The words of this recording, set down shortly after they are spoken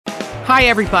Hi,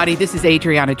 everybody. This is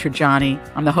Adriana Trajani.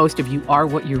 I'm the host of You Are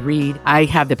What You Read. I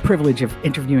have the privilege of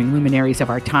interviewing luminaries of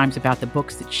our times about the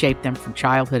books that shaped them from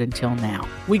childhood until now.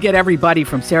 We get everybody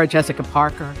from Sarah Jessica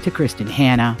Parker to Kristen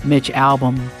Hanna, Mitch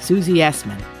Albom, Susie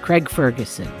Essman, Craig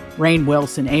Ferguson, Rainn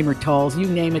Wilson, Amor Tolls, you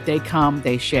name it, they come,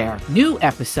 they share. New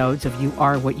episodes of You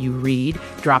Are What You Read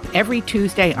drop every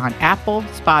Tuesday on Apple,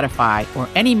 Spotify, or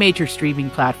any major streaming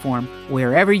platform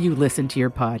wherever you listen to your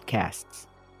podcasts.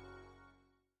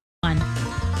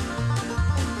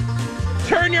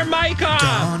 Turn your mic off.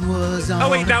 Dawn was on Oh,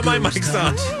 wait, now my mic's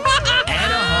on. At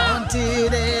a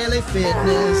haunted LA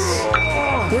Fitness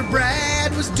where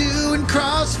Brad was doing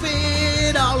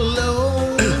CrossFit all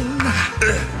alone.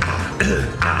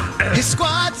 His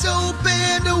squats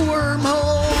opened a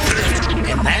wormhole,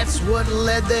 and that's what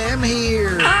led them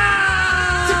here.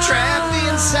 They're trapped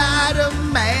inside a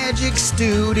magic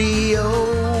studio.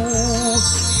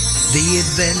 The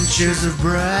Adventures of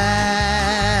Bradley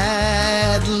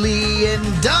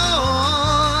and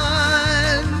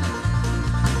Dawn.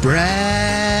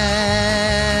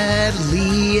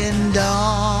 Bradley and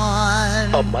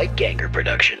Dawn. A Mike Ganger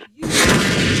production.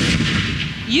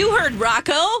 You heard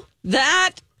Rocco.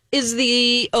 That is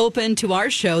the open to our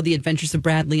show, The Adventures of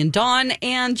Bradley and Dawn,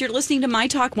 and you're listening to My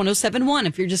Talk 107.1.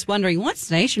 If you're just wondering, what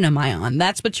station am I on?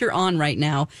 That's what you're on right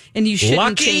now, and you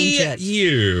shouldn't change it.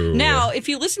 You. Now, if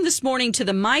you listen this morning to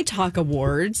the My Talk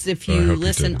Awards, if you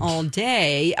listen all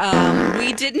day,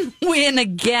 we didn't win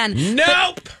again.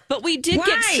 Nope! But we did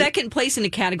get second place in a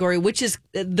category, which is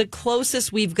the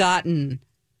closest we've gotten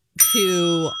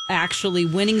to actually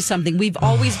winning something. We've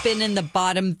always been in the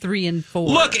bottom 3 and 4.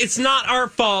 Look, it's not our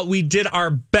fault. We did our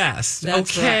best.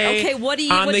 That's okay. right. Okay,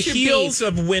 On the what's your heels beef?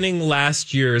 of winning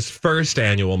last year's first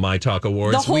annual My Talk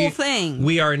Awards, The whole thing.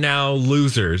 We are now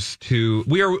losers.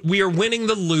 We are winning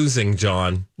the losing,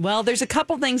 John. Well, there's a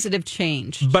couple things that have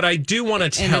changed. But I do want to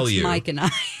tell you, Mike and I.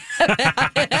 no,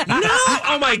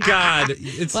 oh my God,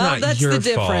 it's Well, not that's your the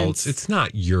fault. difference. It's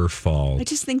not your fault. I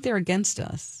just think they're against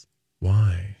us.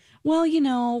 Why? Well, you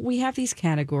know, we have these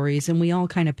categories and we all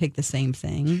kind of pick the same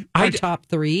thing. Our top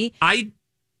 3.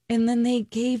 And then they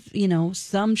gave,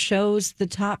 some shows the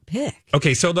top pick.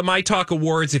 Okay, so the My Talk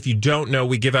Awards, if you don't know,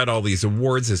 we give out all these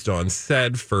awards, as Dawn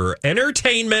said, for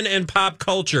entertainment and pop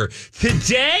culture.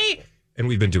 Today, and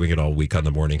we've been doing it all week on the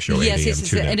morning show.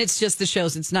 Yes, and it's just the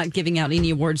shows. It's not giving out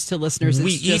any awards to listeners. It's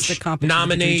we just each a competition.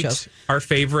 nominate our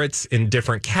favorites in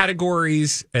different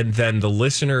categories, and then the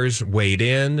listeners weighed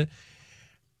in.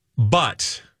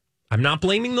 But I'm not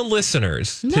blaming the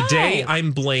listeners. No. Today,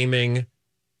 I'm blaming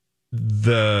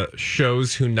the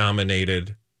shows who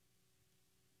nominated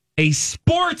a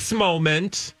sports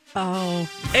moment. Oh.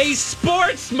 A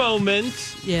sports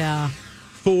moment. Yeah.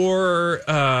 For,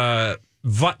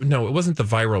 no, it wasn't the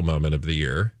viral moment of the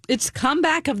year. It's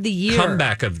comeback of the year.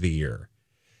 Comeback of the year.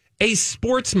 A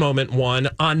sports moment won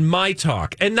on My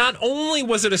Talk. And not only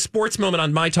was it a sports moment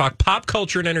on My Talk, pop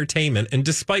culture and entertainment, and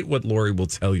despite what Lori will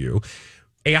tell you,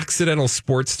 accidental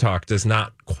sports talk does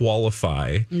not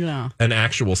qualify an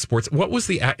actual sports. What was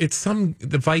the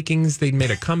Vikings, they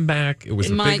made a comeback. It was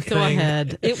a Mike, big go thing.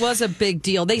 ahead. It was a big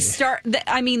deal. They were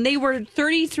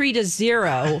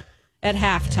 33-0 at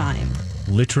halftime.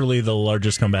 Literally the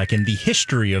largest comeback in the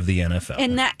history of the NFL.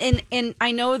 And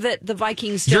I know that the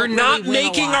Vikings You're don't not really win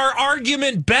making a lot, our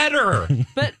argument better.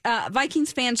 but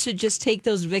Vikings fans should just take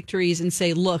those victories and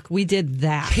say, look, we did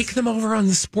that. Take them over on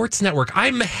the sports network.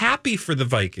 I'm happy for the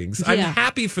Vikings. I'm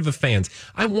happy for the fans.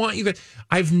 I want you to.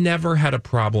 I've never had a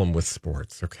problem with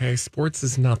sports, okay? Sports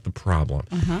is not the problem.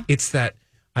 It's that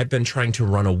I've been trying to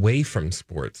run away from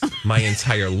sports my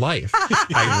entire life.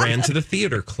 I ran to the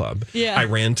theater club. Yeah. I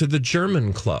ran to the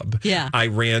German club. Yeah. I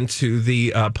ran to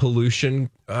the pollution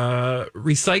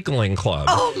recycling club.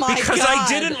 Oh, my because God. I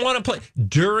didn't want to play.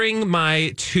 During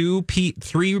my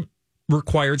 3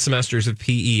 required semesters of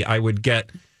PE, I would get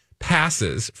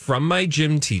passes from my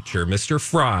gym teacher, Mr.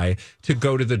 Fry, to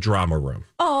go to the drama room.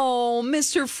 Oh,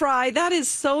 Mr. Fry, that is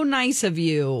so nice of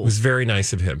you. It was very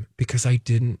nice of him because I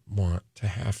didn't want to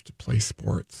have to play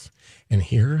sports. And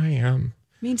here I am.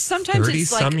 I mean, sometimes 30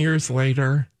 it's like some years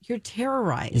later, you're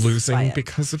terrorized. losing by it.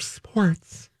 because of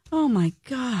sports. Oh, my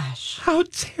gosh. How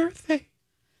dare they?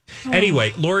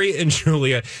 Anyway, Lori and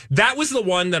Julia, that was the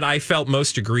one that I felt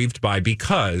most aggrieved by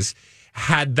because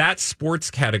had that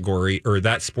sports category or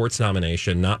that sports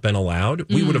nomination not been allowed,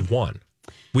 we would have won.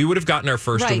 We would have gotten our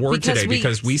first award today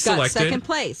because we selected second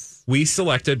place. We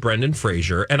selected Brendan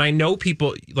Fraser, and I know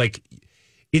people like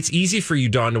it's easy for you,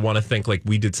 Dawn, to want to think like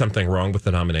we did something wrong with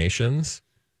the nominations,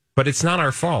 but it's not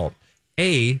our fault.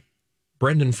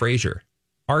 Brendan Fraser,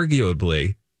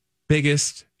 arguably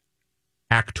biggest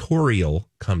actorial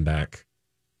comeback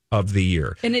of the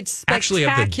year. And it's actually of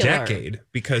the spectacular. decade,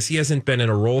 because he hasn't been in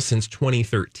a role since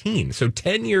 2013. So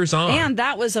 10 years on. And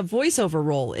that was a voiceover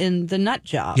role in The Nut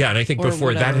Job. Yeah, and I think or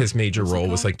before that, whatever. his major What's it role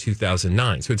was called? like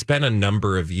 2009. So it's been a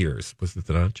number of years. Was it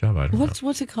The Nut Job? I don't know.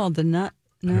 What's it called? The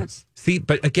Nuts? See,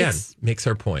 but again, It's- makes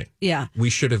our point. Yeah. We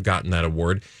should have gotten that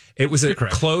award. It was a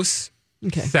correct. close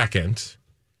Okay. second.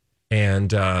 And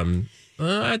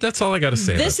that's all I got to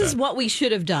say This about is that. what we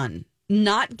should have done.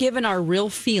 Not given our real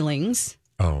feelings,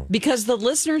 Oh, because the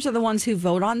listeners are the ones who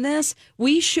vote on this.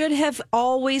 We should have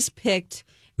always picked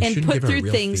We and shouldn't put give our through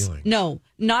real things. feelings. No,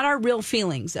 not our real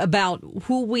feelings about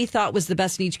who we thought was the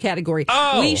best in each category.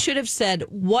 Oh. We should have said,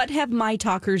 what have my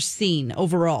talkers seen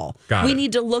overall? Got we it.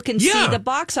 need to look and Yeah. see the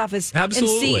box office and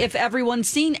Absolutely. see if everyone's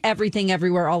seen Everything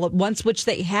Everywhere All at Once, which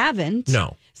they haven't.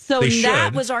 No. So They that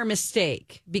should. was our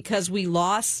mistake, because we've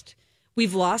lost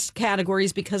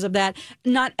categories because of that.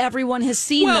 Not everyone has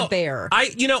seen The Bear. I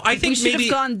think We should maybe,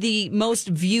 have gone the most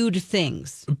viewed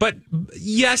things. but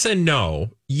yes and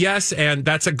no. Yes, and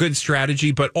that's a good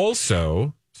strategy, but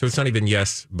also, so it's not even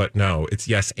yes, but no. It's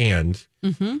yes and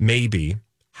maybe.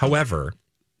 However,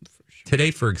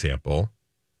 today, for example,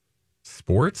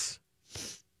 sports,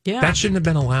 Yeah. that shouldn't have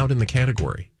been allowed in the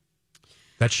category.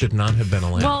 That should not have been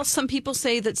allowed. Well, some people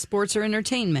say that sports are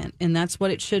entertainment, and that's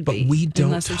what it should but be. we don't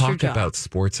unless it's your talk job. about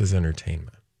sports as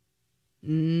entertainment. I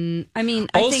mean, I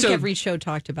think Also- every show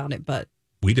talked about it, but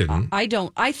We didn't. I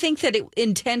don't. I think that it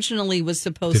intentionally was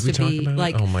supposed Did we to talk be about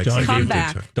like it? Oh, my Dawn, God.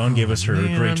 comeback. Dawn gave us her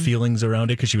man. great feelings around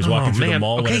it because she was walking through the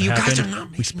mall when Okay, it you happened. guys are not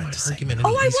we making spent this a argument Oh,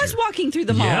 any I was easier. walking through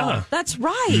the mall. Yeah. That's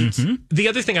right. The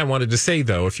other thing I wanted to say,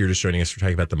 though, if you're just joining us, we're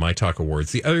talking about the My Talk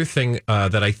Awards. The other thing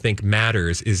that I think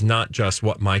matters is not just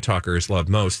what My Talkers love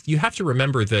most. You have to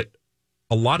remember that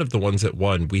a lot of the ones that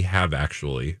won, we have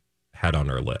actually had on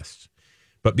our list.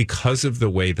 But because of the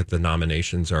way that the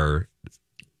nominations are,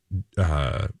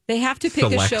 They have to pick a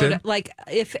show. Selected? Like,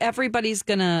 if everybody's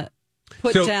gonna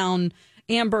put So- down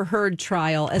Amber Heard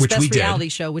trial as Which we best did. reality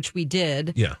show, which we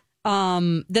did, yeah.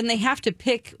 then they have to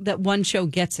pick that one show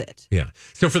gets it. Yeah.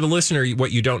 So for the listener,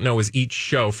 what you don't know is each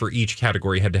show for each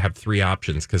category had to have 3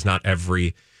 options, because not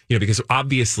every, because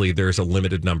obviously there's a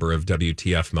limited number of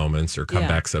WTF moments or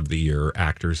comebacks of the year,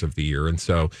 actors of the year. And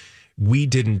so we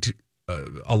didn't,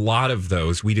 a lot of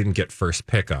those we didn't get first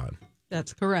pick on.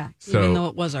 That's correct. So- even though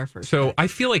it was our first. So pick. I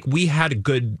feel like we had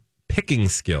good picking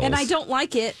skills. And I don't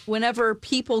like it whenever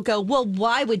people go, well,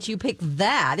 why would you pick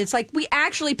that? It's like, we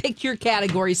actually picked your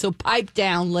category, so pipe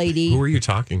down, lady. Who are you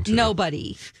talking to?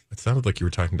 Nobody. It sounded like you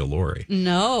were talking to Lori.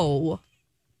 No.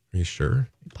 Are you sure?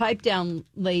 Pipe down,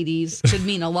 ladies could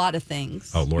mean a lot of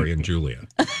things. Oh, Lori and Julia.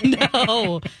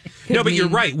 No. No, but you're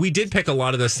right. We did pick a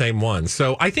lot of the same ones.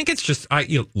 So I think it's just,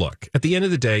 look, at the end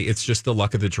of the day, it's just the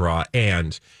luck of the draw.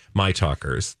 And My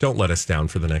Talkers, don't let us down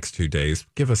for the next 2 days.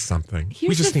 Give us something. We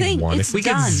Here's just the need thing, one. it's If we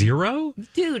done. get 0,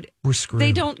 Dude, we're screwed.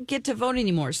 they don't get to vote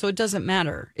anymore, so it doesn't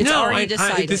matter. It's no, already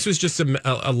decided. this was just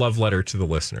a love letter to the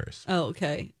listeners. Oh,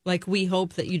 okay. Like, we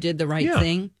hope that you did the right Yeah.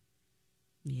 thing.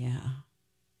 Yeah.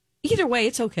 Either way,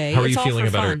 it's okay. How are It's you all feeling for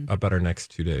about our fun. next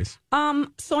 2 days?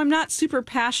 So I'm not super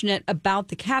passionate about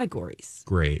the categories.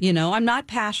 Great. I'm not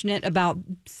passionate about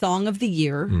Song of the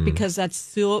Year Mm. because that's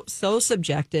so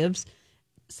subjective.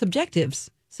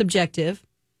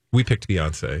 We picked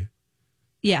Beyonce.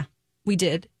 Yeah, we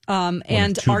did.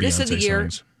 And two Artist of the Beyonce Year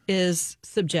songs. is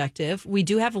subjective. We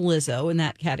do have Lizzo in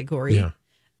that category. Yeah.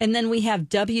 And then we have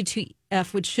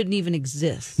WTF, which shouldn't even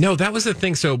exist. No, that was the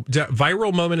thing. So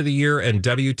viral moment of the year and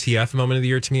WTF moment of the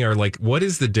year to me are like, what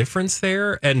is the difference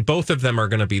there? And both of them are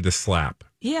going to be the slap.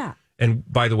 Yeah.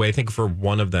 And by the way, I think for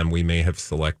one of them, we may have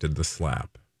selected the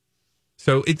slap.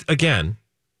 So it's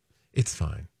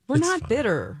fine. We're It's not fine.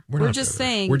 bitter. We're We're not just bitter.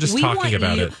 saying We're just we talking want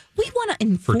about you, it We want to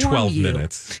inform for 12 you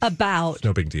minutes. about. It's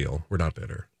no big deal. We're not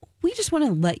bitter. We just want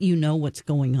to let you know what's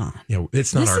going on. Yeah,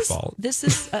 it's not This our is- fault.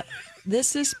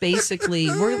 This is basically,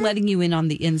 we're letting you in on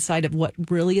the inside of what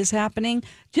really is happening,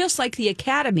 just like the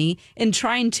Academy, and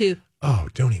trying to Oh,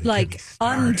 don't even get me like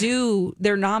started. undo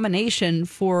their nomination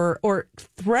or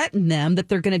threaten them that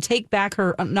they're going to take back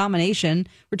her nomination.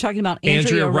 We're talking about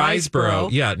Andrea Riseborough.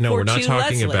 Yeah, no, for we're not To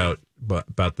talking Leslie.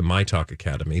 about the My Talk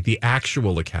Academy, the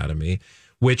actual Academy,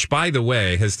 which, by the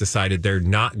way, has decided they're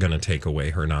not going to take away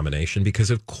her nomination,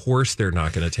 because of course they're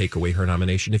not going to take away her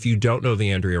nomination. If you don't know the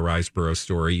Andrea Riseborough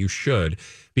story, you should,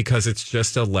 because it's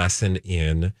just a lesson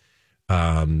in,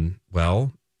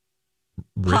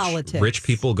 Politics. Rich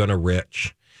people gonna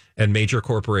rich, and major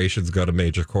corporations go to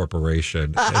major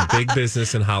corporation, and big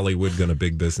business in Hollywood gonna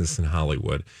big business in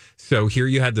Hollywood. So here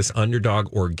you had this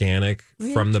underdog, organic,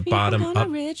 from the Rich people bottom gonna up.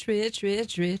 Rich.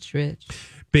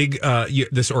 Big,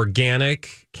 this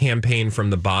organic campaign from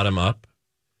the bottom up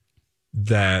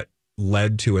that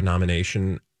led to a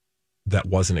nomination that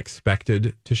wasn't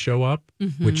expected to show up,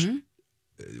 which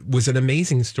was an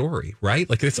amazing story, right?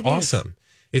 Like, it's awesome.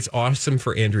 It's awesome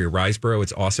for Andrea Riseborough.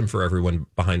 It's awesome for everyone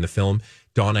behind the film.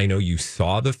 Dawn, I know you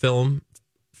saw the film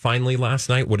finally last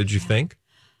night. What did you think?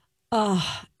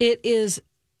 It is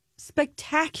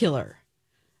spectacular.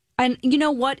 And you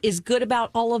know what is good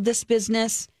about all of this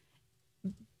business?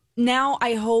 Now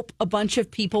I hope a bunch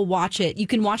of people watch it. You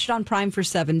can watch it on Prime for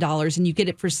 $7 and you get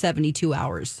it for 72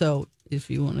 hours. So if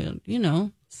you want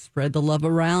to, spread the love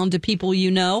around to people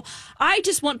I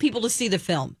just want people to see the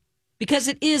film because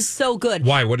it is so good.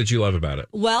 Why? What did you love about it?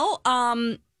 Well,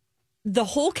 the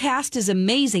whole cast is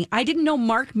amazing. I didn't know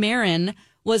Mark Maron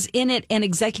was in it and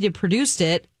executive produced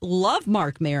it. Love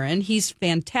Mark Maron. He's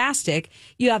fantastic.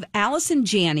 You have Allison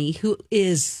Janney, who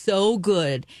is so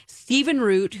good. Stephen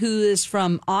Root, who is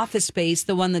from Office Space,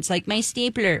 the one that's like, my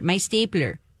stapler.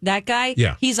 That guy,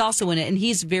 yeah. He's also in it, and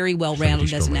he's very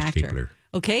well-rounded as an actor. Stapler.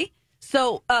 Okay?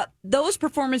 So those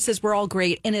performances were all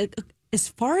great. And as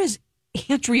far as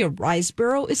Andrea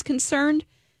Riseborough is concerned,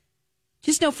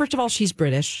 just know, first of all, she's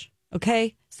British.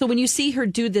 Okay? So when you see her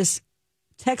do this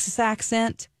Texas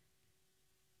accent,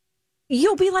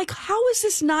 you'll be like, how is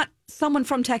this not someone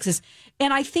from Texas?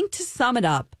 And I think to sum it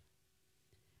up,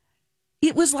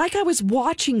 it was like I was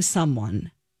watching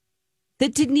someone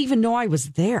that didn't even know I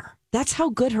was there. That's how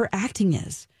good her acting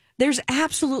is. There's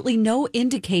absolutely no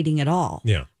indicating at all.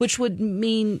 Yeah. Which would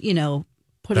mean, putting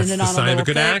That's it the on a sign little of a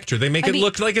good thing. actor. They make it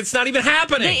look like it's not even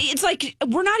happening. It's like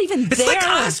we're not even it's there. It's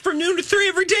like us from noon to 3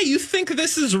 every day. You think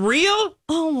this is real?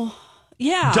 Oh,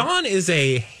 yeah. Dawn is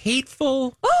a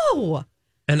hateful. Oh.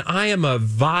 And I am a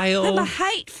vile. I'm a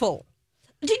hateful.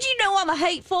 Did you know I'm a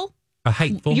hateful? A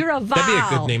hateful? You're a vile. That'd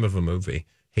be a good name of a movie.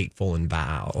 Hateful and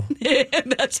Vile.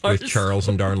 That's hard with Charles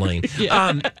and Darlene.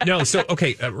 Yeah. So,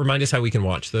 okay, remind us how we can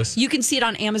watch this. You can see it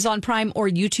on Amazon Prime or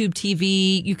YouTube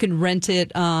TV. You can rent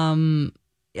it on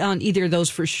either of those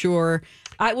for sure.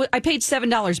 I paid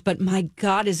 $7, but my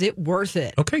God, is it worth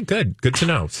it? Okay, good. Good to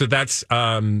know. So that's,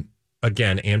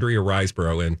 again, Andrea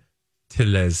Riseborough and To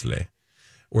Leslie.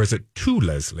 Or is it To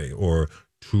Leslie or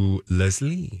To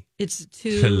Leslie? It's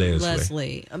To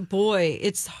Leslie. Boy,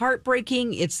 it's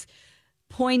heartbreaking. It's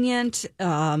poignant.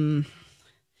 Wow.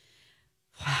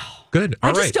 Good.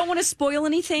 I just don't want to spoil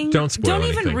anything. Don't spoil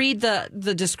anything. Don't even read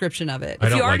the description of it. I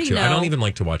don't like to. I don't even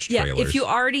like to watch trailers. Yeah, if you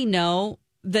already know,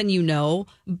 then you know.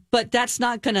 But that's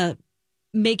not going to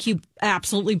make you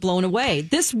absolutely blown away.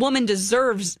 This woman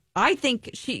deserves, I think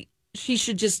she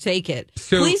should just take it.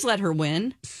 So, please let her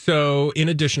win. So, in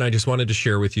addition, I just wanted to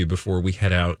share with you before we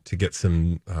head out to get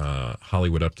some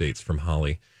Hollywood updates from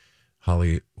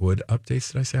Hollywood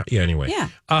updates, did I say? Yeah, anyway.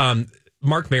 Yeah.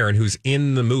 Mark Maron, who's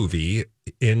in the movie,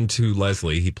 into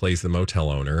Leslie, he plays the motel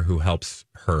owner who helps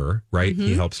her, right? Mm-hmm.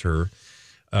 He helps her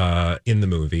in the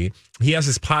movie. He has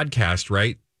his podcast,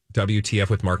 right? WTF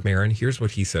with Mark Maron. Here's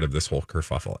what he said of this whole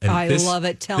kerfuffle. And I love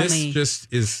it. Tell me. This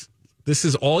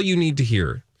is all you need to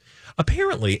hear.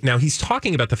 Apparently, now he's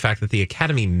talking about the fact that the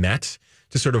Academy met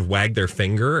to sort of wag their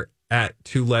finger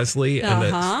to Leslie and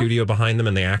the studio behind them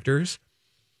and the actors.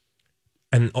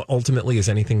 And ultimately, is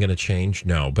anything going to change?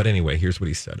 No. But anyway, here's what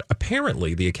he said.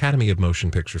 Apparently, the Academy of Motion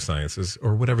Picture Sciences,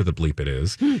 or whatever the bleep it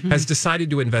is, has decided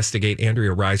to investigate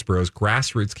Andrea Riseborough's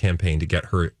grassroots campaign to get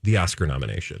her the Oscar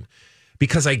nomination.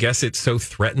 Because I guess it so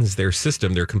threatens their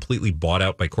system, they're completely bought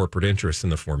out by corporate interests in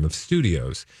the form of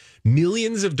studios.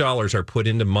 Millions of dollars are put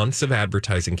into months of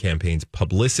advertising campaigns,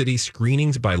 publicity,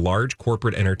 screenings by large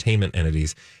corporate entertainment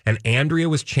entities, and Andrea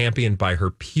was championed by her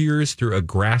peers through a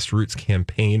grassroots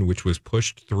campaign, which was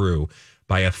pushed through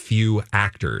by a few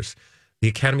actors. The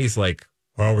Academy's like,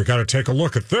 well, we got to take a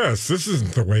look at this. This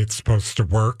isn't the way it's supposed to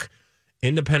work.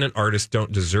 Independent artists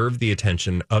don't deserve the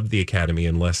attention of the Academy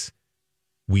unless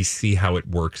we see how it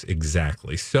works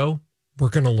exactly. So we're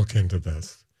going to look into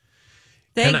this.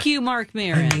 Thank you, Mark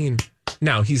Maron. I mean,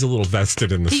 now he's a little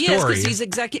vested in the story. He is,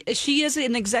 because she is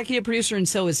an executive producer, and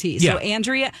so is he. Yeah. So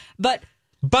Andrea, but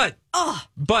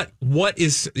what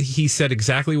is, he said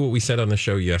exactly what we said on the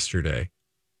show yesterday.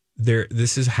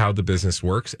 This is how the business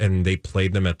works, and they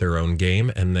played them at their own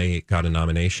game, and they got a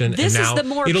nomination. This and now is the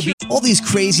more it'll be. All these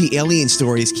crazy alien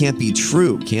stories can't be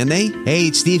true, can they? Hey,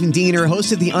 it's Stephen Diener,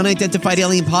 host of the Unidentified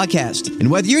Alien Podcast. And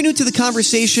whether you're new to the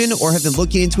conversation or have been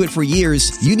looking into it for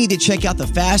years, you need to check out the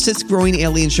fastest growing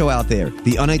alien show out there,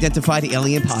 the Unidentified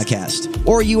Alien Podcast,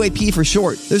 or UAP for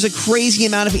short. There's a crazy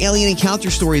amount of alien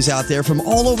encounter stories out there from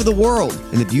all over the world.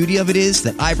 And the beauty of it is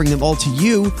that I bring them all to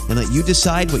you and let you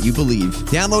decide what you believe.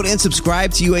 Download and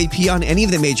subscribe to UAP on any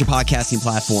of the major podcasting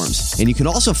platforms. And you can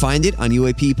also find it on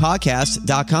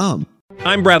UAPpodcast.com.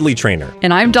 I'm Bradley Trainer.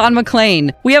 And I'm Don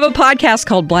McClain. We have a podcast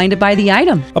called Blinded by the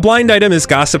Item. A blind item is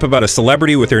gossip about a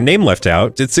celebrity with their name left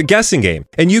out. It's a guessing game,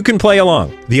 and you can play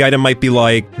along. The item might be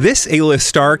like, this A-list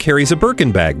star carries a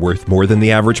Birkin bag worth more than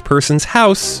the average person's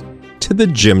house to the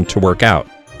gym to work out.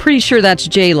 Pretty sure that's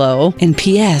J-Lo. And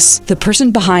P.S. the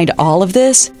person behind all of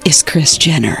this is Kris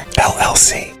Jenner,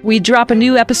 LLC. We drop a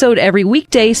new episode every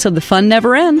weekday so the fun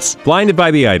never ends. Blinded by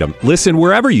the Item. Listen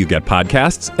wherever you get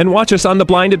podcasts and watch us on the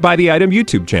Blinded by the Item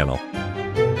YouTube channel.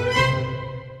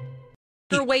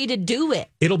 Her way to do it.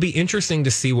 It'll be interesting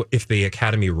to see if the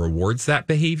Academy rewards that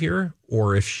behavior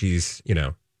or if she's,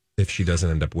 if she doesn't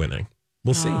end up winning.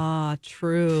 We'll see. Ah,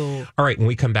 true. All right, when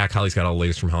we come back, Holly's got all the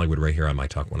latest from Hollywood right here on My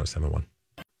Talk 107.1.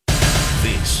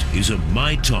 This is a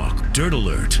My Talk Dirt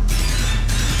Alert.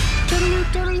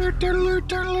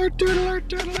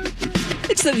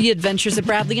 It's the Adventures of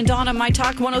Bradley and Dawn on My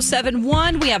Talk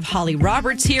 107.1. We have Holly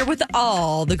Roberts here with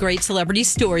all the great celebrity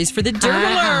stories for the Dirt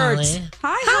Alert.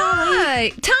 Hi, Holly. Hi.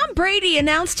 Tom Brady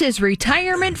announced his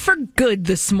retirement for good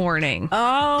this morning.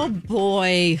 Oh,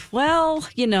 boy. Well,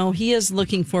 he is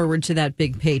looking forward to that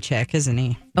big paycheck, isn't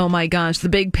he? Oh, my gosh. The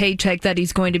big paycheck that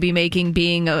he's going to be making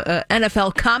being a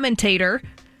NFL commentator.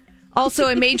 Also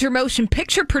a major motion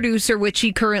picture producer, which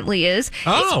he currently is.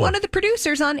 Oh. He's one of the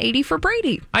producers on 80 for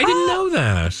Brady. I didn't know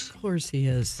that. Of course he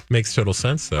is. Makes total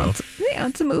sense, though.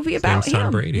 It's a movie His about name's Tom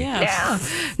him. Brady. Yeah.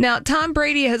 Now, Tom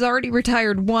Brady has already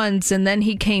retired once, and then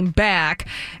he came back.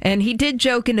 And he did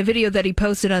joke in a video that he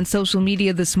posted on social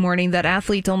media this morning that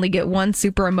athletes only get one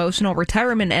super emotional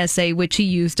retirement essay, which he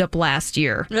used up last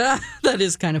year. That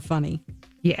is kind of funny.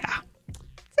 Yeah.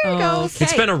 There you go. Okay.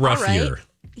 It's been a rough All right. year.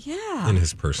 Yeah. In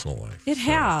his personal life. It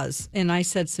has. And I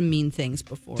said some mean things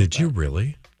before. Did you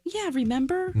really? Yeah,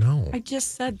 remember? No. I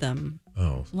just said them.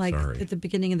 Oh, sorry. At the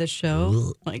beginning of the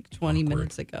show, like 20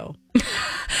 minutes ago.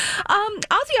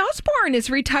 Ozzy Osbourne is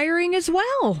retiring as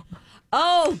well.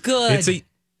 Oh, good. It's a...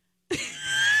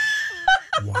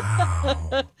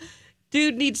 Wow.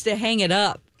 Dude needs to hang it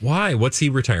up. Why? What's he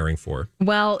retiring for?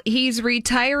 Well, he's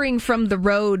retiring from the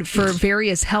road for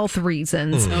various health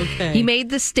reasons. Okay. He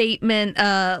made the statement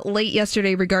late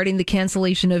yesterday regarding the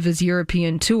cancellation of his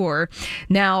European tour.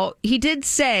 Now, he did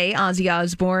say, Ozzy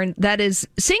Osbourne, that his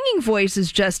singing voice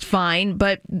is just fine,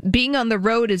 but being on the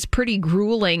road is pretty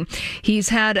grueling. He's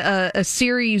had a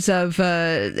series of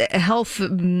health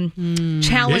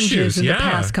challenges Issues, in the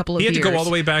past couple of years. He had to go all the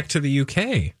way back to the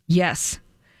UK. Yes.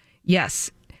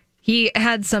 He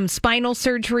had some spinal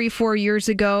surgery 4 years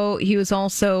ago. He was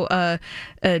also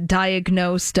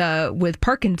diagnosed with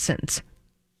Parkinson's.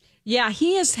 Yeah,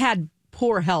 he has had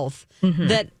poor health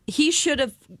that he should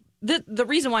have. The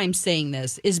reason why I'm saying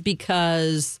this is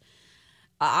because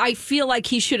I feel like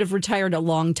he should have retired a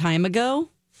long time ago.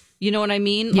 You know what I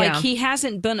mean? Yeah. Like, he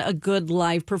hasn't been a good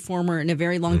live performer in a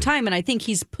very long time, and I think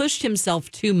he's pushed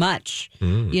himself too much.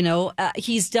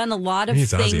 He's done a lot of He's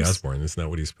things. Ozzy Osbourne. Isn't that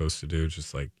what he's supposed to do?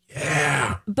 Just like,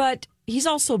 yeah. But he's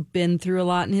also been through a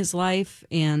lot in his life,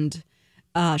 and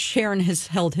Sharon has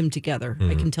held him together.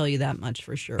 I can tell you that much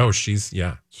for sure. Oh, she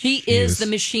is the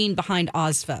machine behind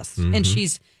Ozfest, and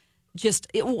she's just,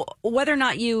 whether or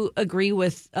not you agree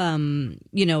with, some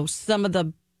of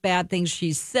the bad things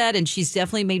she's said, and she's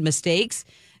definitely made mistakes,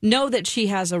 know that she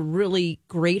has a really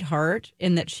great heart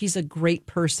and that she's a great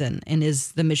person and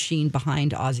is the machine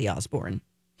behind Ozzy Osbourne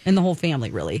and the whole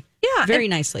family, really. Yeah. Very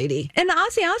nice lady. And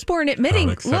Ozzy Osbourne admitting,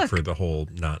 except for the whole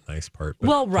not nice part. But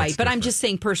well, right. that's But I'm different. just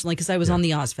saying personally, because I was on the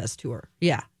Ozfest tour.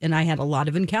 Yeah. And I had a lot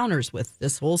of encounters with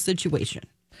this whole situation.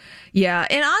 Yeah,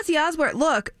 and Ozzy Osbourne,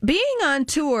 look, being on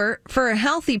tour for a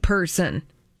healthy person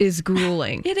is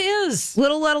grueling. It is. Let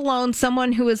alone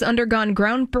someone who has undergone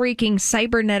groundbreaking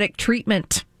cybernetic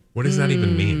treatment. What does that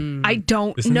even mean? I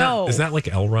don't Isn't know. Is that like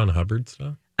L. Ron Hubbard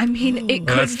stuff? I mean, it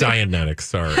could That's be. Dianetics,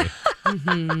 sorry.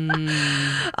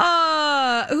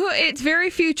 It's very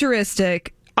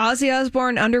futuristic. Ozzy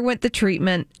Osbourne underwent the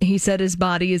treatment. He said his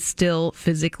body is still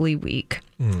physically weak.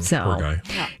 So, Poor guy.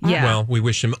 yeah. Well, we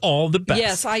wish him all the best.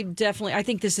 Yes, I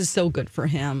think this is so good for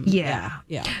him. Yeah.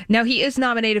 Yeah. Now, he is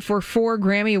nominated for 4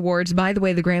 Grammy Awards. By the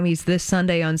way, the Grammys this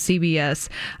Sunday on CBS.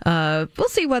 We'll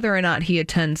see whether or not he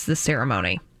attends the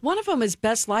ceremony. One of them is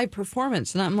Best Live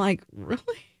Performance. And I'm like, really?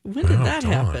 When did that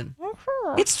Dawn. happen?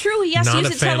 It's true. He has Not to a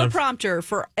use a fan of- teleprompter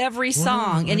for every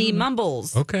song, and he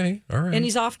mumbles. Okay, all right. And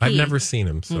he's off I've key. never seen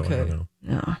him, so I don't know.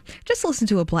 No. Just listen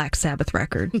to a Black Sabbath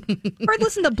record. Or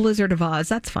listen to Blizzard of Oz.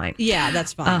 That's fine. Yeah,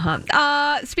 that's fine.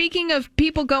 Speaking of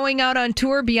people going out on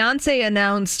tour, Beyonce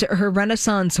announced her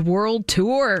Renaissance World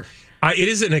Tour. It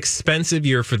is an expensive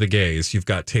year for the gays. You've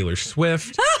got Taylor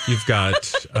Swift, you've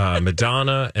got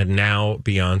Madonna, and now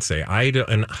Beyonce.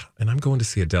 And I'm going to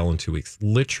see Adele in 2 weeks.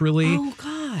 Literally, Oh,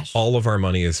 gosh. all of our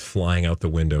money is flying out the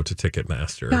window to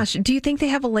Ticketmaster. Gosh, do you think they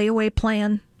have a layaway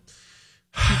plan?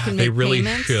 You can They make really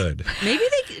payments. should. Maybe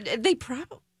they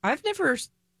probably. I've never.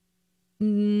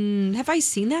 Have I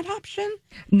seen that option?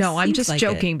 No, I'm Seems just like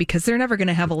joking because they're never going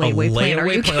to have a A layaway plan. Are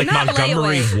layaway you plan, kidding? like Not a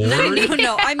Montgomery layaway. Ward?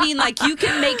 No. I mean, like you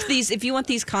can make these if you want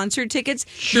these concert tickets.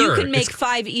 Sure, you can make it's-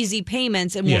 5 easy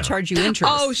payments, and Yeah. we'll charge you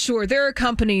interest. Oh, sure. There are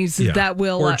companies Yeah. that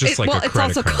will. Or just like a it's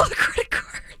credit also card. called a credit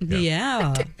card.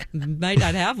 yeah. Might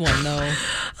not have one though.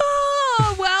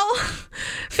 Oh, well,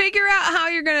 figure out how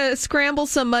you're going to scramble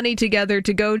some money together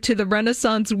to go to the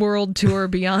Renaissance World Tour.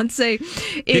 Beyonce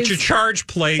Get is. your charge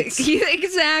plates.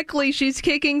 Exactly. She's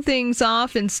kicking things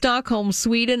off in Stockholm,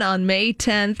 Sweden on May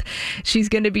 10th. She's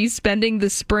going to be spending the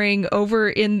spring over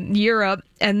in Europe,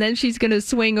 and then she's going to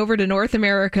swing over to North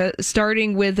America,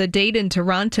 starting with a date in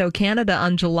Toronto, Canada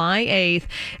on July 8th.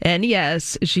 And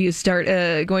yes, she is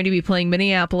going to be playing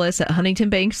Minneapolis at Huntington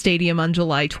Bank Stadium on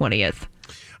July 20th.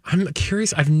 I'm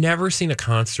curious. I've never seen a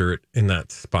concert in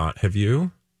that spot. Have you?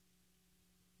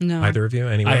 No. Either of you?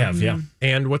 Anyone? I have, yeah.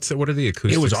 And what are the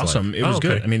acoustics? It was like? awesome. It was okay.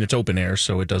 good. I mean, it's open air,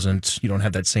 so you don't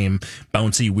have that same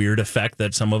bouncy, weird effect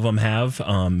that some of them have,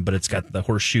 but it's got the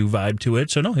horseshoe vibe to it.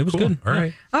 So, no, it was Cool. good. All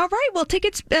right. All right. Well,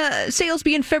 tickets sales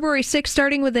begin February 6th,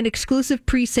 starting with an exclusive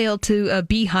pre-sale to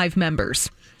Beehive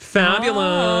members. Fabulous.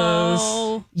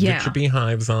 Oh. Yeah. Get your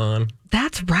beehives on.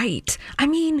 That's right. I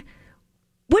mean,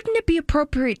 wouldn't it be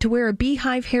appropriate to wear a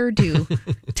beehive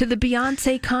hairdo to the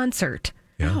Beyonce concert?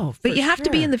 Yeah. Oh, But for you have to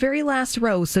be sure. in the very last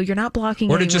row, so you're not blocking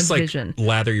Or to anyone's just like vision.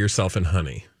 lather yourself in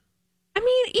honey. I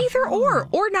mean, either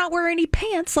or not wear any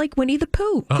pants like Winnie the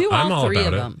Pooh. Do I'm all all 3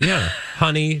 about of it. them. Yeah.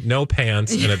 Honey, no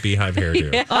pants, and a beehive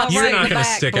hairdo. You're right not in the going to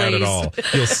back, stick out at please. all.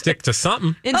 You'll stick to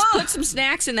something. And put some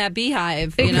snacks in that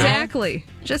beehive. You know? Exactly.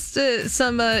 Just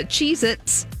some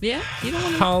Cheez-Its. Yeah. You don't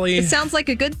want to. Holly, It sounds like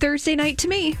a good Thursday night to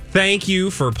me. thank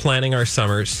you for planning our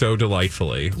summer so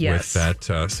delightfully Yes. with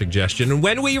that suggestion. And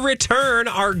when we return,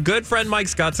 our good friend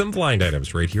Mike's got some blind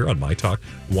items right here on My Talk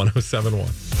 1071.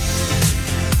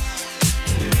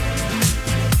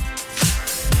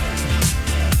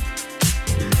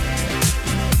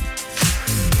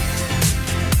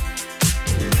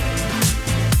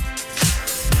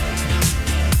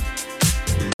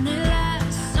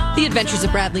 The Adventures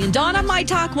of Bradley and Dawn on My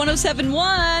Talk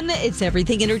 1071. It's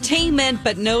everything entertainment,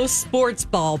 but no sports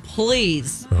ball,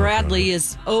 please. Bradley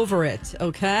is over it,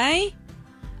 okay?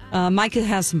 Micah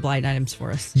has some blind items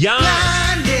for us. Yeah.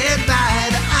 Blinded by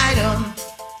the item.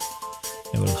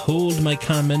 I will hold my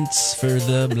comments for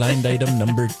the blind item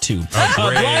number 2. great,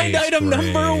 Blind item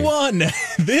great. number 1.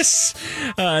 This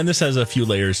has a few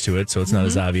layers to it, so it's not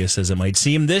as obvious as it might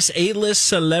seem. This A-list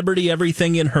celebrity,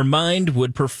 everything in her mind,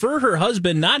 would prefer her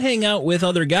husband not hang out with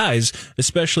other guys,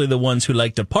 especially the ones who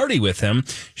like to party with him.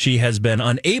 She has been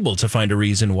unable to find a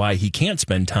reason why he can't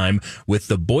spend time with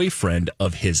the boyfriend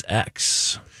of his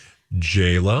ex.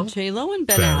 J-Lo. J-Lo and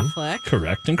Ben Ben. Affleck,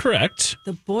 Correct and correct.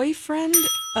 the boyfriend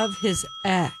of his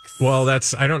ex. Well,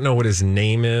 I don't know what his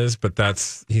name is, but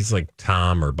he's like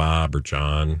Tom or Bob or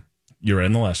John. You're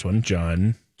in the last one,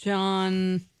 John.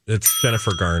 John, It's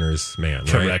Jennifer Garner's man, right?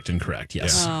 Correct and correct,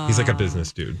 yes. Yeah. He's like a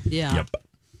business dude. yeah. Yep.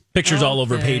 Pictures all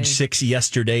over Okay. page 6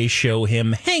 yesterday show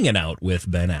him hanging out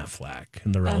with Ben Affleck,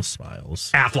 and they're all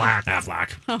smiles.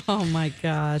 Affleck. Oh, my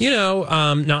gosh. You know,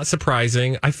 not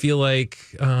surprising. I feel like,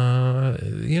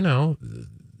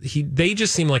 they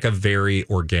just seem like a very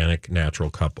organic, natural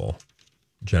couple,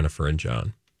 Jennifer and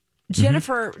John.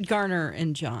 Jennifer Garner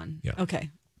and John. Yeah. Okay.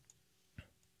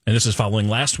 And this is following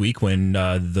last week when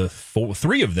the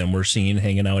 3 of them were seen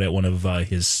hanging out at one of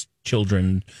his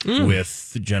children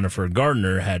with Jennifer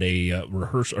Gardner had a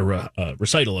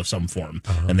recital of some form,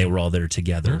 and they were all there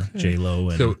together. J-Lo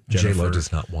and So Jennifer. J-Lo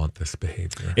does not want this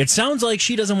behavior. It sounds like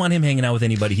she doesn't want him hanging out with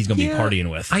anybody he's going to be partying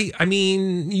with. I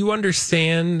mean, you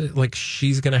understand, like,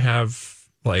 she's going to have,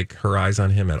 like, her eyes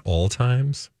on him at all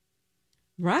times.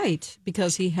 Right,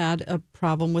 because he had a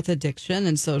problem with addiction,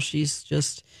 and so she's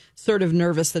just sort of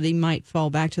nervous that he might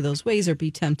fall back to those ways or be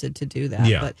tempted to do that.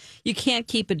 Yeah. But you can't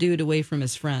keep a dude away from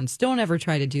his friends. Don't ever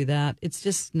try to do that. It's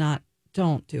just not,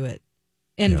 don't do it.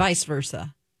 And vice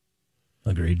versa.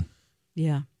 Agreed.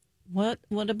 Yeah. What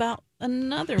about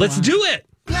another Let's one? do it.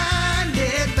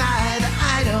 Blinded by the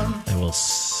item. I will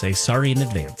say sorry in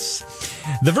advance.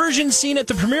 The version seen at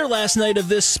the premiere last night of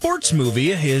this sports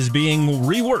movie is being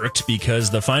reworked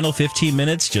because the final 15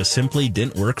 minutes just simply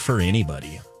didn't work for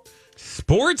anybody.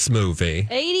 Sports movie.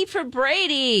 80 for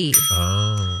Brady.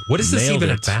 Oh. What is this Nailed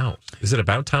even it. about? Is it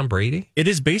about Tom Brady? It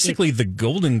is basically the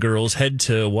Golden Girls head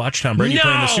to watch Tom Brady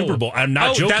play in the Super Bowl. I'm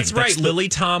not joking. That's right. Lily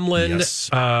Tomlin, Yes.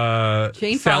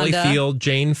 Jane Sally Fonda. Field,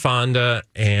 Jane Fonda,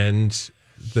 and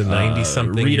the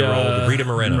 90-something-year-old Rita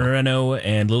Moreno.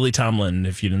 And Lily Tomlin,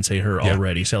 if you didn't say her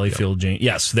already. Sally Field, Jane.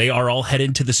 Yes, they are all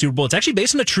headed to the Super Bowl. It's actually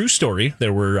based on a true story.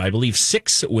 There were, I believe,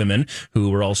 6 women who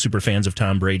were all super fans of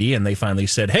Tom Brady, and they finally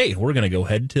said, hey, we're going to go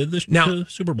head to the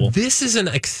Super Bowl. This is an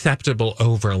acceptable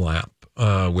overlap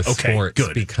with sports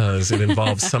good. because it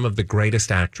involves some of the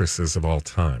greatest actresses of all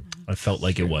time. I felt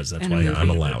like it was. That's And why a I'm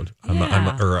allowed.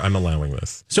 I'm allowing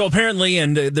this. So apparently,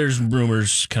 and there's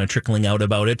rumors kind of trickling out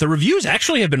about it, the reviews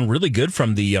actually have been really good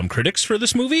from the critics for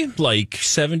this movie, like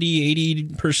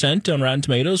 70-80% on Rotten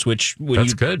Tomatoes, which when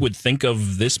That's you good. would think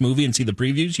of this movie and see the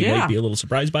previews, you might be a little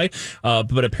surprised by.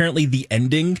 But apparently the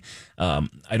ending,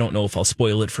 I don't know if I'll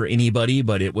spoil it for anybody,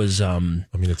 but it was... I mean,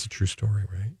 it's a true story,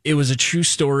 right? It was a true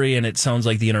story, and it sounds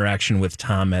like the interaction with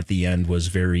Tom at the end was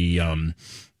very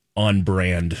on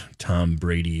brand. Tom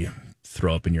Brady,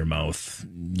 throw up in your mouth.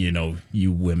 You know,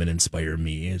 you women inspire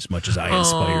me as much as I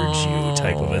inspired you,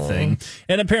 type of a thing.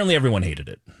 And apparently everyone hated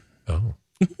it. Oh.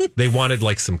 They wanted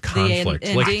like some conflict.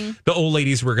 ending? Like the old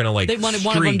ladies were going to like They wanted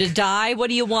one of them streak. to die. What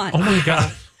do you want? Oh my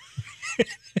God.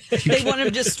 They want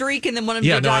him to streak and then want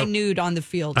him to die nude on the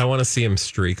field. I want to see him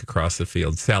streak across the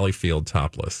field. Sally Field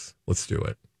topless. Let's do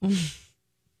it.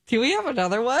 Do we have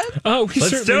another one? Oh, we Let's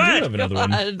certainly do do it. have another one.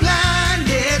 Blinded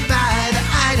by the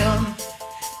item.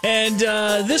 And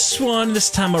this one, this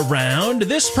time around,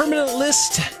 this permanent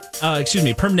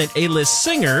A-list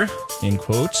singer, in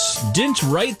quotes, didn't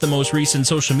write the most recent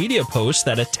social media post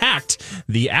that attacked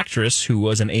the actress who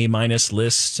was an A-minus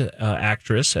list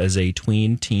actress as a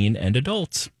tween, teen, and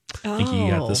adult. I think you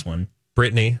got this one.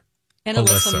 Brittany. And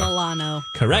Alyssa Alyssa. Milano.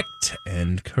 Correct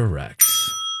and correct.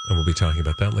 And we'll be talking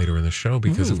about that later in the show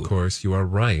because, of course, you are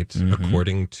right.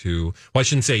 According to, well, I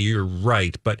shouldn't say you're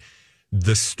right, but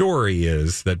the story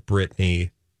is that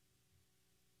Brittany,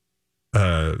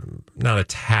 not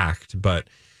attacked, but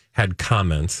had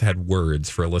comments, had words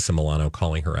for Alyssa Milano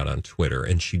calling her out on Twitter,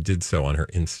 and she did so on her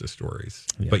Insta stories.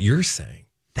 Yeah. But you're saying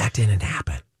that didn't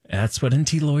happen. That's what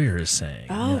NT Lawyer is saying.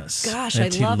 Oh, yes. gosh, I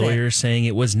NT love it. Lawyer is saying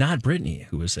it was not Brittany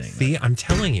who was saying See, I'm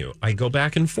telling you, I go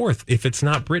back and forth. If it's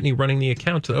not Brittany running the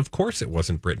account, of course it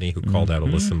wasn't Brittany who called out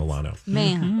Alyssa Milano.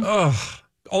 Man. Ugh.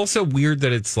 Also weird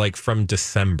that it's like from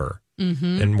December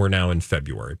and we're now in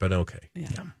February, but okay.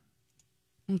 Yeah.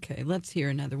 Okay, let's hear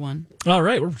another one. that. All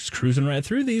right, we're just cruising right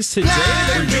through these today.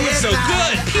 We're doing so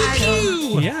good. Pew,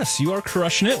 pew. Yes, you are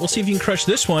crushing it. We'll see if you can crush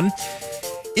this one.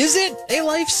 Is it a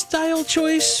lifestyle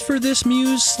choice for this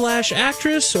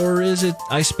muse/actress, or is it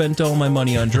I spent all my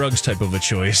money on drugs type of a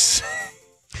choice?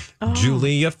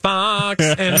 Julia Fox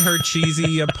and her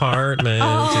cheesy apartment.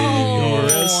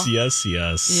 Yes.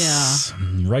 Yeah.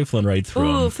 Rifling right through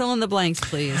 'em. Ooh, fill in the blanks,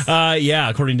 please. Yeah,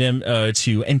 according to him,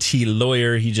 to NT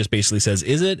Lawyer, he just basically says,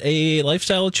 is it a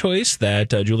lifestyle choice that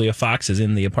Julia Fox is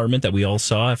in the apartment that we all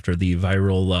saw after the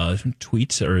viral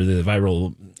tweets or the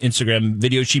viral Instagram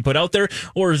video she put out there?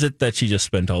 Or is it that she just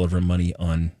spent all of her money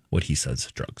on what he says,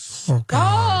 drugs? Oh,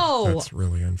 God. Oh. That's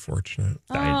really unfortunate.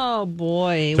 Oh,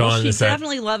 boy. Dawn, Well, she is that-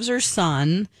 definitely loves her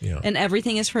son, Yeah. and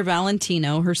everything is for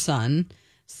Valentino, her son.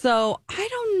 So I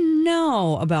don't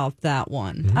know about that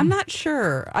one. I'm not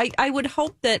sure. I would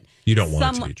hope that You don't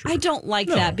want it to be true. I don't like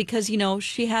that because, you know,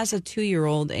 she has a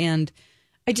 2-year-old, and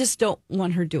I just don't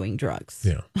want her doing drugs.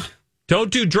 Yeah.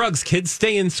 Don't do drugs. Kids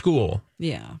stay in school.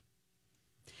 Yeah.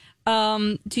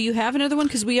 Do you have another one?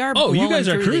 Because we are. Oh, you blowing guys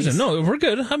are through cruising. these. No, we're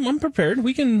good. I'm prepared.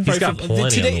 We can. He's got plenty on the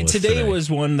list today today. was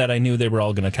one that I knew they were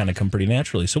all going to kind of come pretty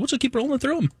naturally. So we'll just keep rolling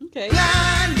through them. Okay.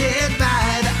 Blinded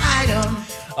by the item.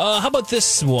 How about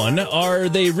this one? Are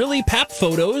they really pap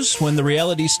photos when the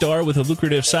reality star with a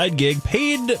lucrative side gig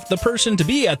paid the person to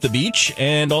be at the beach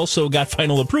and also got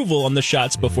final approval on the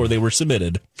shots before they were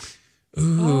submitted?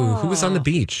 Ooh, who was on the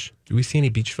beach? Do we see any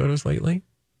beach photos lately?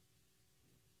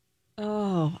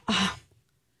 Oh.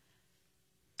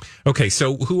 Okay,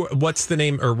 so what's the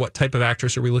name or what type of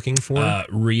actress are we looking for?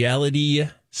 Reality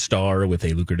star with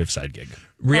a lucrative side gig.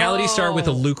 Reality star with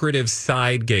a lucrative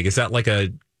side gig. Is that like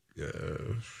a...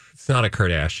 it's not a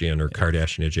Kardashian or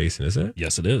Kardashian adjacent, is it?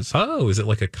 Yes, it is. Oh, is it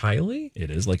like a Kylie?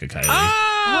 It is like a Kylie.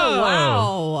 Oh,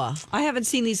 wow. I haven't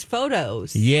seen these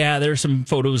photos. Yeah, there are some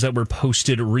photos that were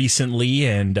posted recently,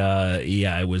 and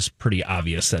it was pretty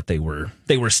obvious that they were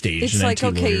staged. It's and like, NT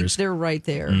okay, lawyers. they're right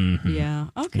there. Yeah.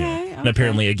 Okay. And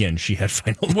apparently, again, she had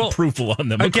final approval on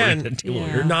them. Again, according to NT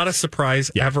lawyer. not a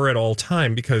surprise ever at all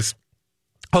time because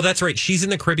Oh, that's right. She's in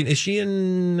the Caribbean. Is she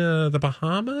in the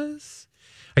Bahamas?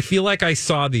 I feel like I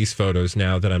saw these photos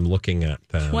now that I'm looking at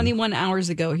them. 21 hours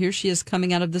ago. Here she is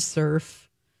coming out of the surf.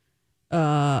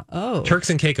 Turks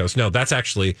and Caicos. No, that's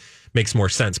actually makes more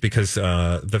sense because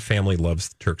the family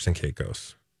loves Turks and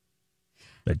Caicos.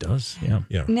 It does. Yeah.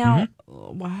 Yeah. Now,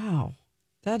 wow.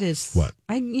 That is what?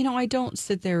 I don't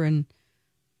sit there and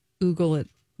oogle at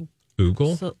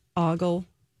ogle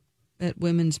at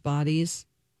women's bodies.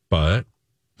 But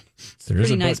it's a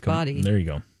pretty nice body. There you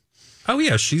go. Oh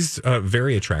yeah, she's a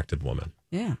very attractive woman.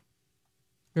 Yeah.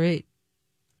 Great.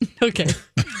 Okay.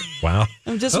 Wow.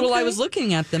 I'm just while I was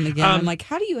looking at them again, I'm like,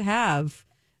 how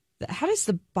does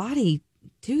the body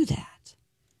do that?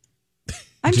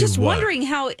 I'm just wondering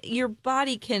how your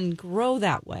body can grow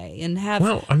that way and have.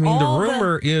 Well, I mean, the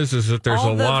rumor is that there's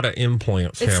a lot of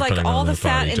implants. It's happening like all on the that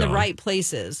fat body, in the Dawn. right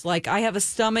places. Like I have a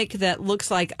stomach that looks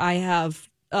like I have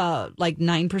like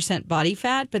 9% body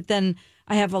fat, but then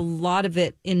I have a lot of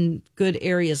it in good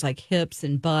areas like hips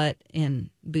and butt and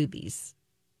boobies.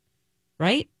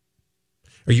 Right?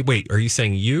 Are you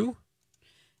saying you?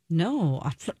 No.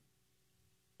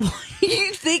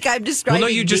 You think I'm describing?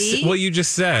 Well, no, you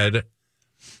just said.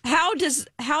 How does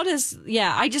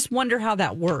I just wonder how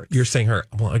that works. You're saying her.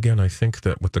 Well, again, I think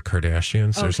that with the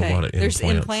Kardashians, there's a lot of implants.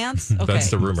 There's implants? Okay. That's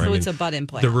the rumor. So it's a butt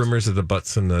implant. The rumors of the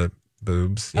butts and the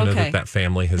boobs, you know, that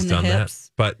family has done that.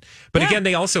 But again,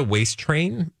 they also waist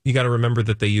train. You got to remember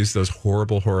that they use those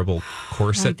horrible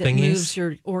corset that thingies. Moves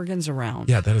your organs around.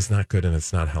 Yeah, that is not good and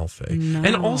it's not healthy. No.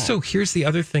 And also, here's the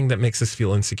other thing that makes us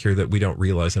feel insecure that we don't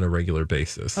realize on a regular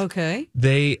basis. Okay.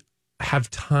 They have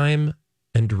time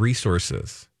and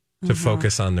resources to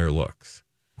focus on their looks.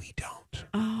 We don't.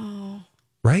 Oh.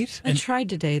 Right? I tried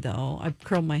today, though. I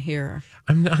curled my hair.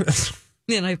 I'm not...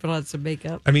 And I put on some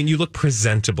makeup. I mean, you look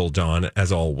presentable, Dawn,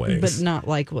 as always. But not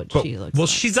like what she looks well, like.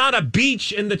 she's on a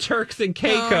beach in the Turks and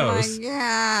Caicos. Oh, my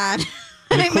God.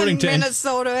 I'm in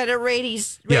Minnesota at a radio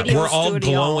we're all studio.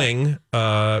 glowing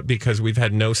because we've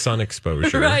had no sun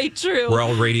exposure. Right, true. We're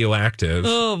all radioactive.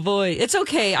 Oh, boy. It's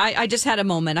okay. I just had a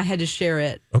moment. I had to share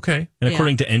it. Okay. And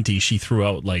according to Enty, she threw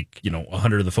out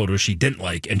 100 of the photos she didn't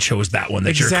like and chose that one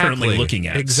that you're currently looking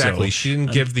at. Exactly. So, she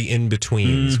didn't give the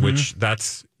in-betweens, which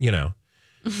that's,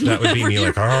 that would be me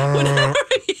like,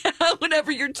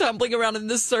 whenever you're tumbling around in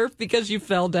the surf because you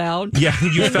fell down. Yeah,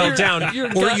 you fell down.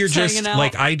 Or you're just, hanging out.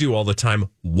 like I do all the time,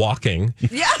 walking.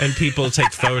 Yeah. And people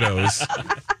take photos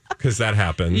because that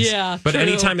happens. Yeah, but true.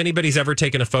 anytime anybody's ever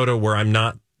taken a photo where I'm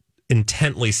not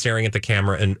intently staring at the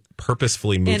camera and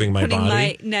purposefully moving my body,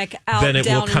 my neck out, then it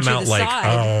down will come into out the like,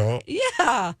 side.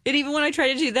 Yeah. And even when I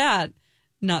try to do that,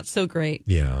 not so great.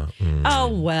 Yeah. Oh,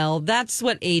 well, that's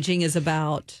what aging is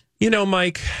about.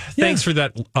 Mike, thanks for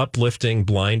that uplifting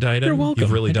blind item. You're welcome.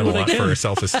 You've really done a lot for our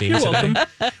self-esteem today.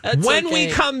 When we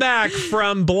come back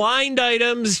from blind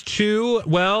items to,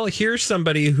 well, here's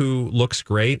somebody who looks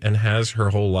great and has her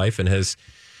whole life and has,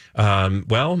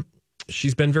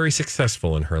 she's been very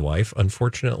successful in her life.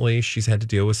 Unfortunately, she's had to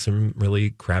deal with some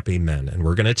really crappy men. And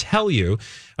we're going to tell you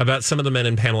about some of the men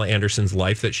in Pamela Anderson's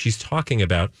life that she's talking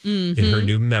about in her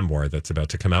new memoir that's about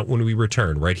to come out when we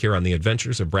return right here on The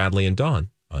Adventures of Bradley and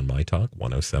Dawn on My Talk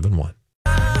 107.1.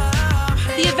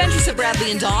 The Adventures of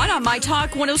Bradley and Dawn on My Talk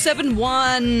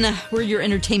 107.1. We're your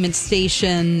entertainment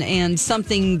station, and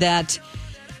something that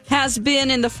has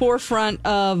been in the forefront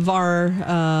of our,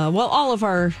 all of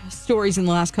our stories in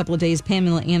the last couple of days.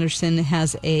 Pamela Anderson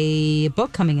has a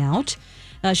book coming out.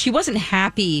 She wasn't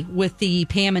happy with the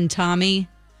Pam and Tommy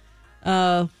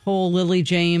whole Lily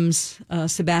James,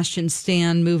 Sebastian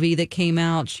Stan movie that came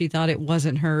out. She thought it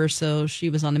wasn't her, so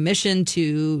she was on a mission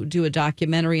to do a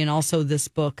documentary and also this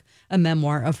book, a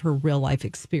memoir of her real life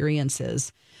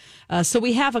experiences. So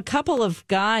we have a couple of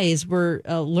guys we're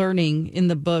learning in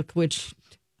the book, which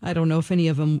I don't know if any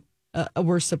of them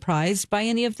were surprised by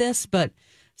any of this, but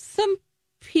some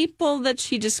people that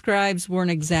she describes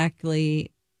weren't exactly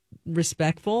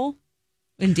respectful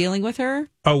in dealing with her.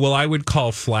 Oh, well, I would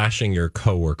call flashing your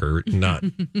coworker not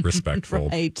respectful,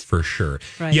 right. For sure.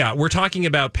 Right. Yeah, we're talking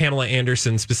about Pamela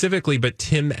Anderson specifically, but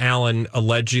Tim Allen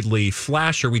allegedly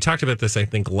flashed her. We talked about this, I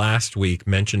think, last week,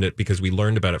 mentioned it because we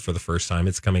learned about it for the first time.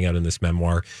 It's coming out in this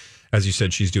memoir. As you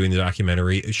said, she's doing the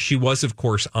documentary. She was, of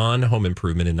course, on Home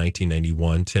Improvement in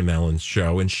 1991, Tim Allen's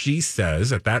show. And she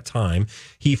says at that time,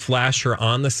 he flashed her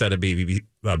on the set of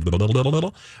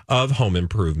Home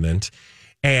Improvement.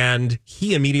 And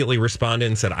he immediately responded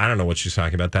and said, I don't know what she's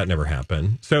talking about. That never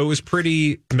happened. So it was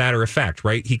pretty matter of fact,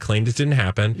 right? He claimed it didn't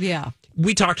happen. Yeah.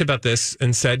 We talked about this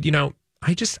and said,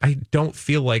 I don't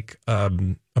feel like a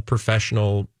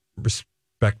professional,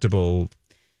 respectable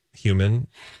human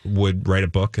would write a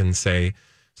book and say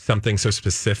something so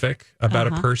specific about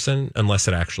a person unless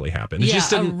it actually happened. It Yeah,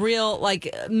 just a didn't, real,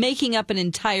 like, making up an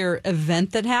entire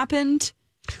event that happened.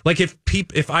 like if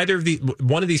either of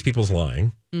one of these people's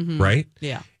lying, right?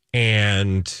 Yeah.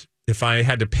 And if I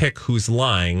had to pick who's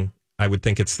lying, I would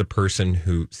think it's the person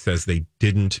who says they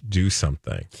didn't do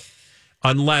something.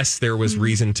 Unless there was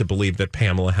reason to believe that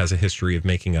Pamela has a history of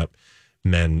making up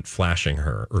men flashing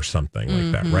her or something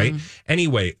like that, right?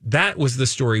 Anyway, that was the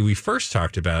story we first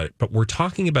talked about, but we're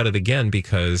talking about it again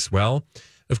because, well,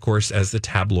 of course, as the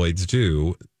tabloids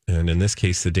do, and in this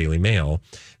case, the Daily Mail,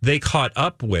 they caught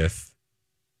up with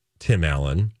Tim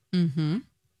Allen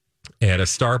at a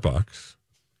Starbucks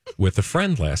with a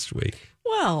friend last week.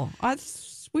 Well,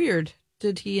 that's weird.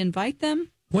 Did he invite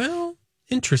them? Well,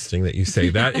 interesting that you say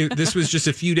that. This was just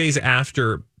a few days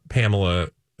after Pamela,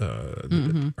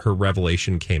 her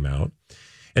revelation came out.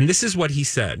 And this is what he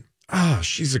said. Oh,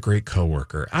 she's a great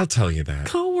coworker. I'll tell you that.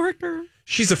 Coworker.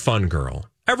 She's a fun girl.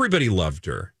 Everybody loved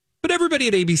her. But everybody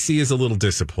at ABC is a little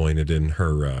disappointed in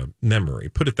her memory.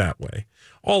 Put it that way.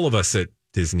 All of us at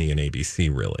Disney and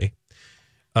ABC, really.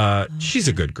 She's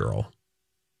a good girl.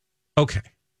 Okay.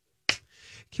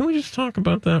 Can we just talk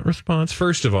about that response?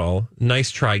 First of all,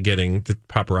 nice try getting the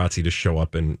paparazzi to show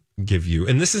up and give you.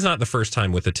 And this is not the first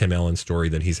time with the Tim Allen story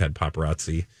that he's had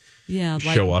paparazzi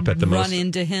show up at the run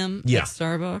into him at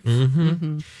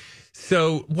Starbucks.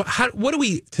 So what are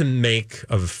we to make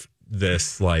of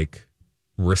this, like,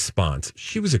 response?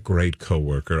 She was a great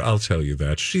coworker. I'll tell you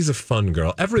that. She's a fun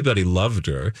girl. Everybody loved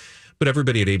her, but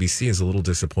everybody at ABC is a little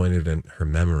disappointed in her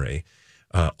memory.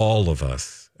 All of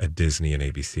us at Disney and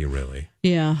ABC, really.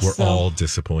 Yeah. We're all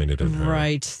disappointed in her.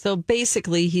 Right. So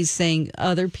basically, he's saying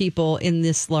other people in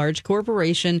this large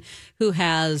corporation who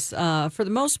has, for the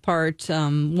most part,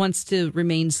 wants to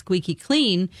remain squeaky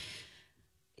clean,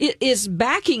 it is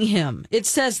backing him. It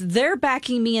says they're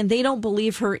backing me and they don't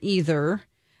believe her either.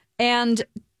 And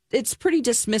it's pretty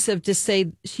dismissive to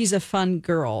say she's a fun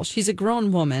girl. She's a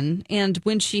grown woman. And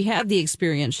when she had the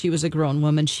experience, she was a grown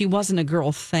woman. She wasn't a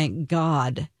girl, thank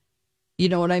God. You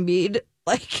know what I mean?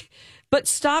 Like, but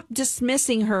stop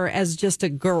dismissing her as just a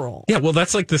girl. Yeah, well,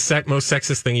 that's like the most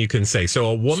sexist thing you can say. So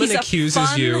a woman She's accuses a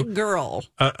fun you. Girl.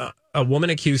 A woman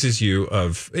accuses you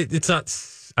of. It's not.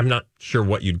 I'm not sure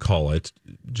what you'd call it.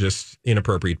 Just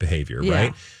inappropriate behavior,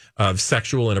 right? Of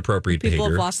sexual inappropriate behavior.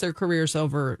 People have lost their careers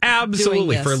over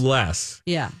absolutely doing for this. less.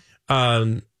 Yeah.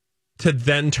 To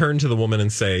then turn to the woman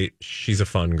and say she's a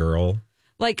fun girl.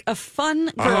 Like a fun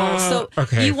girl. So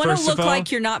okay, you want to first look of all,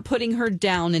 like you're not putting her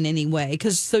down in any way.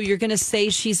 So you're going to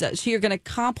say you're going to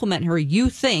compliment her,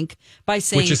 you think, by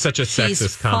saying which is such a she's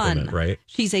sexist fun. compliment, right?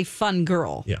 She's a fun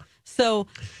girl. Yeah. So,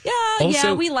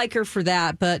 Also, we like her for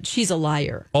that, but she's a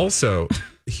liar. Also,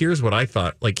 here's what I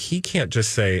thought. Like, he can't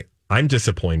just say, I'm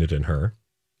disappointed in her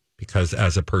because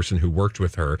as a person who worked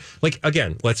with her, like,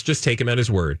 again, let's just take him at his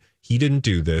word. He didn't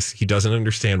do this. He doesn't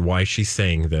understand why she's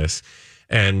saying this.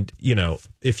 And, you know,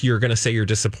 if you're going to say you're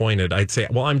disappointed, I'd say,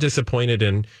 well, I'm disappointed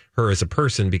in her as a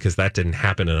person because that didn't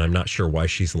happen. And I'm not sure why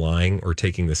she's lying or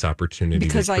taking this opportunity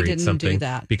because to create I didn't something. do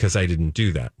that. Because I didn't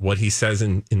do that. What he says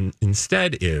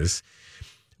instead is,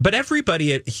 but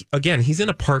everybody, again, he's in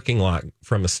a parking lot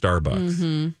from a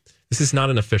Starbucks. This is not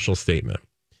an official statement.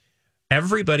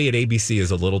 Everybody at ABC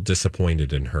is a little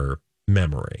disappointed in her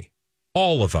memory.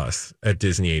 All of us at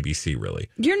Disney ABC, really.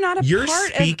 You're not You're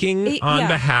part speaking of on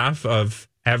behalf of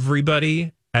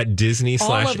everybody at Disney /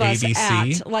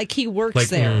 ABC. Like he works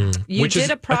there. You which is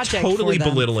did a project totally for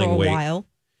them belittling for a way. while.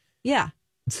 Yeah.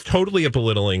 It's totally a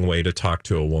belittling way to talk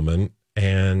to a woman.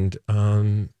 And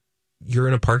you're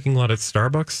in a parking lot at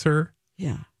Starbucks, sir?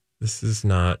 Yeah. This is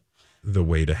not the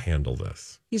way to handle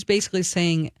this. He's basically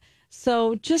saying,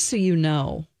 so just so you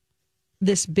know,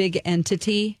 this big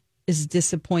entity is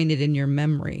disappointed in your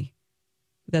memory.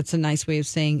 That's a nice way of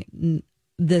saying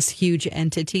this huge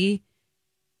entity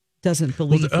doesn't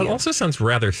believe It you. also sounds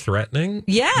rather threatening.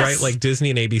 Yes. Right? Like Disney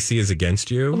and ABC is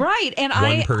against you. Right. And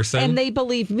one person. And they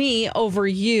believe me over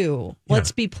you. Yeah.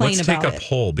 Let's be plain Let's about take a it.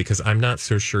 poll because I'm not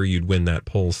so sure you'd win that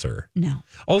poll, sir. No.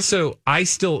 Also, I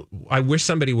wish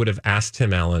somebody would have asked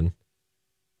Tim Allen,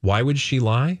 why would she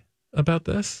lie about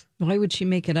this? Why would she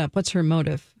make it up? What's her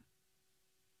motive?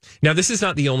 Now, this is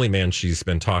not the only man she's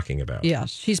been talking about. Yeah,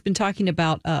 she's been talking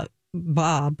about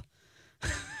Bob,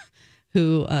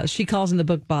 who she calls in the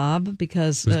book Bob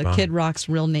because Bob? Kid Rock's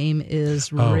real name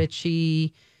is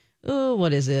Richie. Oh,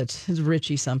 what is it? It's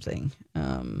Richie something.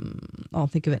 I'll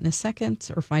think of it in a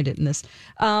second or find it in this.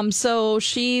 So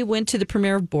she went to the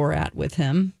premiere of Borat with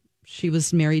him. She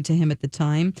was married to him at the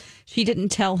time. She didn't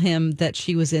tell him that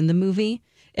she was in the movie.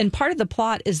 And part of the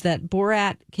plot is that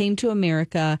Borat came to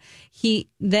America. He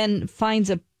then finds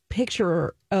a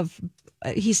picture of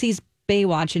he sees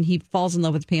Baywatch and he falls in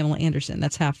love with Pamela Anderson.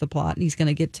 That's half the plot. And he's going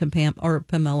to get to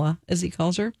Pamela, as he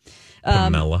calls her.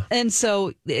 Pamela. And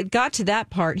so it got to that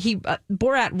part.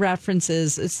 Borat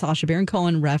references, Sacha Baron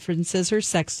Cohen references her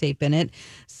sex tape in it.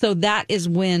 So that is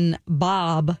when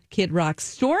Bob, Kid Rock,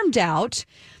 stormed out.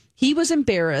 He was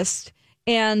embarrassed.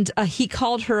 And he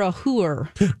called her a hooer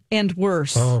and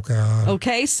worse. Oh, God.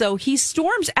 Okay, so he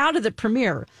storms out of the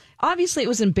premiere. Obviously, it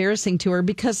was embarrassing to her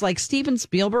because, like, Steven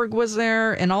Spielberg was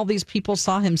there and all these people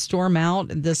saw him storm out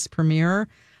at this premiere.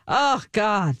 Oh,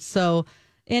 God. So,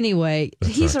 anyway,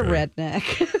 he's a redneck.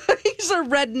 He's a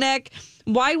redneck.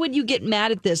 Why would you get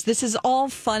mad at this? This is all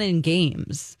fun and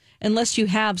games unless you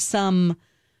have some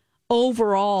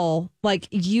overall, like,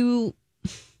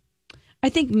 I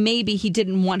think maybe he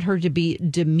didn't want her to be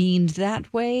demeaned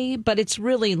that way, but it's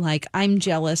really like, I'm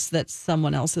jealous that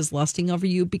someone else is lusting over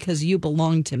you because you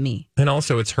belong to me. And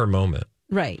also, it's her moment.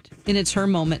 Right. And it's her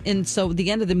moment. And so the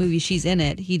end of the movie, she's in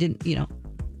it. He didn't,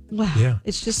 wow. Yeah.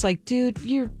 It's just like, dude,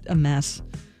 you're a mess.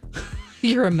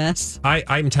 You're a mess.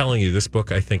 I'm telling you, this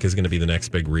book, I think, is going to be the next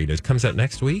big read. It comes out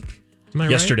next week. Am I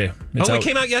Yesterday. Right? It's it out.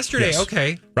 came out yesterday. Yes.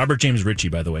 Okay. Robert James Ritchie,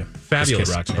 by the way. Fabulous.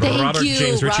 Thank Robert you,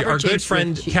 James Ritchie. Robert Our good James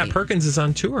friend Ritchie. Kat Perkins is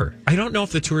on tour. I don't know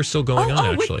if the tour is still going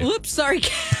on, actually. Whoops, sorry.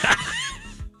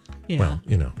 Yeah.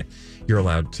 Well, you're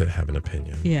allowed to have an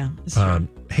opinion. Yeah. That's right.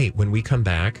 Hey, when we come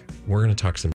back, we're going to talk some